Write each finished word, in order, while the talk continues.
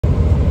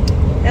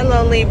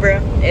Hello Libra,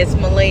 it's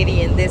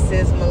Milady and this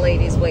is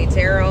Malady's Way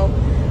Tarot.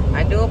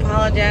 I do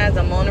apologize,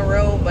 I'm on the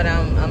road, but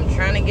I'm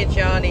trying to get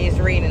y'all these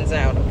readings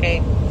out,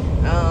 okay?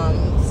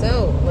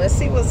 So let's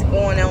see what's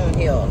going on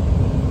here.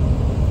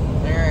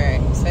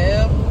 Alright,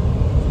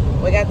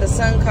 so we got the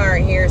Sun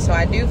card here, so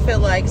I do feel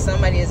like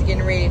somebody is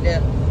getting ready to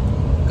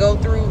go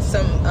through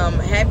some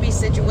happy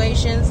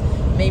situations.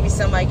 Maybe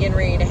somebody getting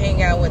ready to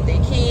hang out with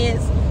their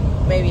kids,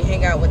 maybe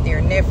hang out with their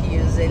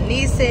nephews and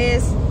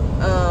nieces.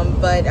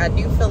 But I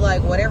do feel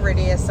like whatever it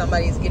is,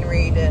 somebody's getting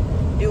ready to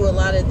do a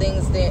lot of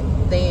things that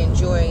they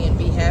enjoy and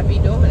be happy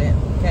doing it,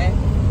 okay?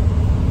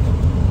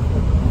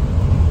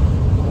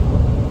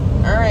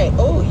 Alright,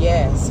 oh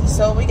yes.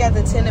 So we got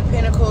the Ten of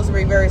Pentacles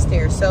reversed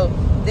here. So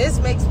this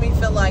makes me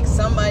feel like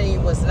somebody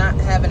was not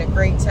having a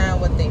great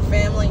time with their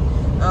family.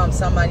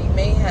 Somebody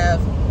may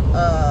have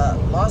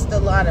lost a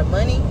lot of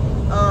money.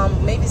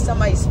 Maybe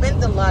somebody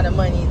spent a lot of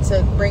money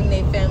to bring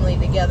their family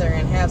together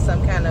and have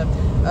some kind of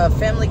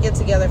family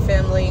get-together,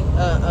 family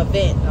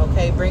event,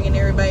 okay? Bringing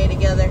everybody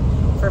together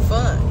for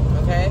fun,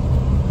 okay?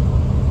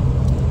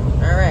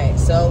 All right,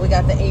 so we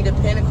got the Eight of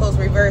Pentacles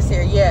reversed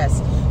here,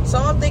 yes. So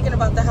I'm thinking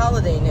about the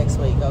holiday next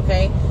week,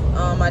 okay?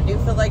 I do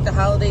feel like the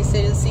holiday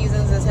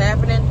seasons is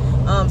happening.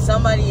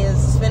 Somebody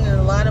is spending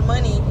a lot of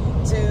money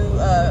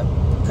to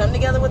come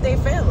together with their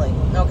family,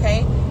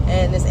 okay?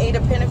 And this Eight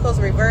of Pentacles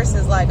reverse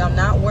is like, I'm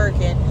not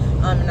working,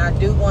 and I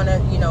do want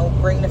to, you know,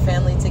 bring the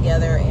family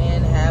together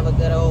and have a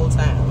good old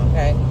time,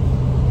 okay?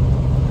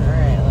 All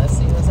right, let's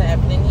see what's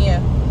happening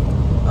here.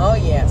 Oh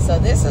yeah, so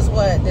this is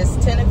what this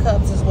Ten of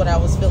Cups is what I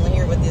was feeling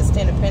here with this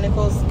Ten of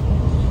Pentacles.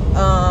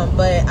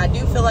 But I do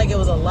feel like it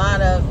was a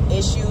lot of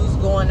issues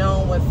going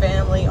on with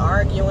family,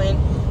 arguing,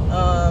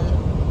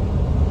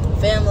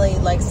 family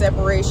like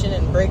separation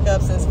and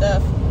breakups and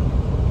stuff.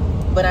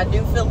 But I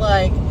do feel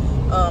like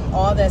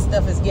all that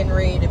stuff is getting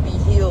ready to be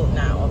healed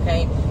now,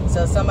 okay?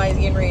 So somebody's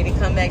getting ready to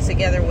come back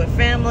together with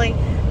family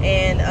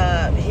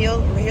and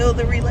heal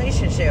the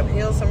relationship,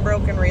 heal some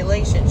broken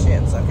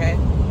relationships, okay?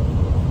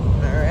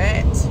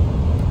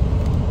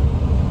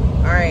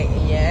 All right,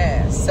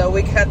 yeah. So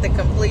we got the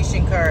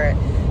completion card.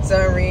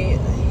 So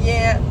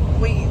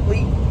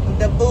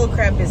the bull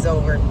crap is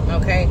over,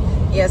 okay?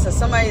 Yeah, so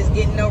somebody's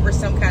getting over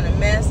some kind of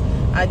mess.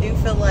 I do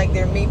feel like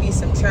there may be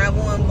some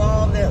travel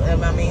involved.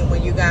 I mean,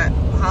 when you got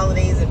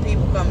holidays and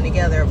people coming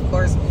together, of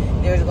course,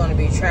 there's going to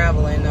be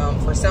traveling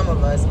for some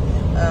of us.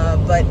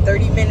 But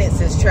 30 minutes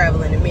is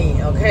traveling to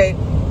me, okay?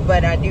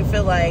 But I do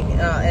feel like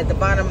at the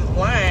bottom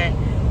line,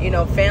 you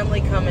know,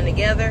 family coming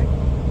together.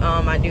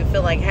 I do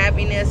feel like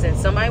happiness, and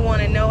somebody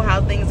want to know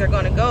how things are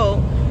going to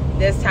go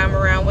this time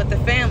around with the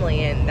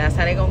family, and that's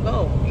how they're going to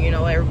go. You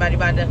know, everybody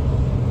about to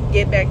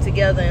get back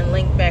together and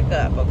link back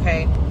up,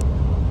 okay?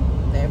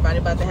 Everybody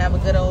about to have a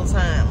good old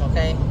time,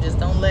 okay? Just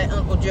don't let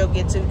Uncle Joe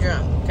get too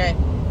drunk, okay?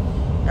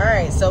 All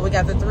right, so we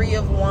got the Three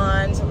of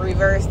Wands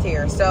reversed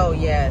here. So,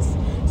 yes.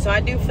 So, I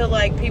do feel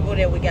like people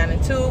that we got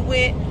into it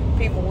with,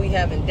 people we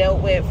haven't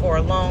dealt with for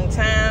a long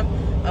time,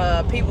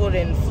 people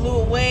that flew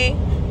away,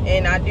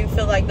 and I do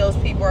feel like those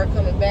people are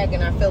coming back,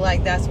 and I feel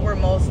like that's where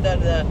most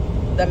of the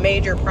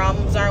major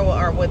problems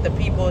are with the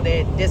people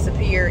that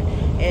disappeared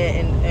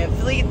and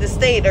fled the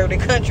state or the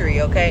country,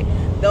 okay?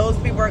 Those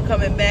people are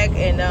coming back,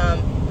 and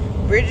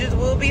bridges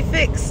will be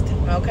fixed,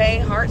 okay?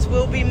 Hearts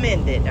will be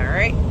mended, all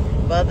right?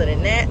 But other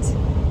than that,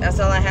 that's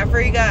all I have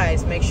for you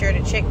guys. Make sure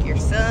to check your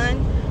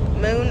sun,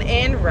 moon,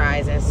 and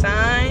rising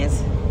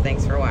signs.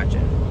 Thanks for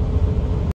watching.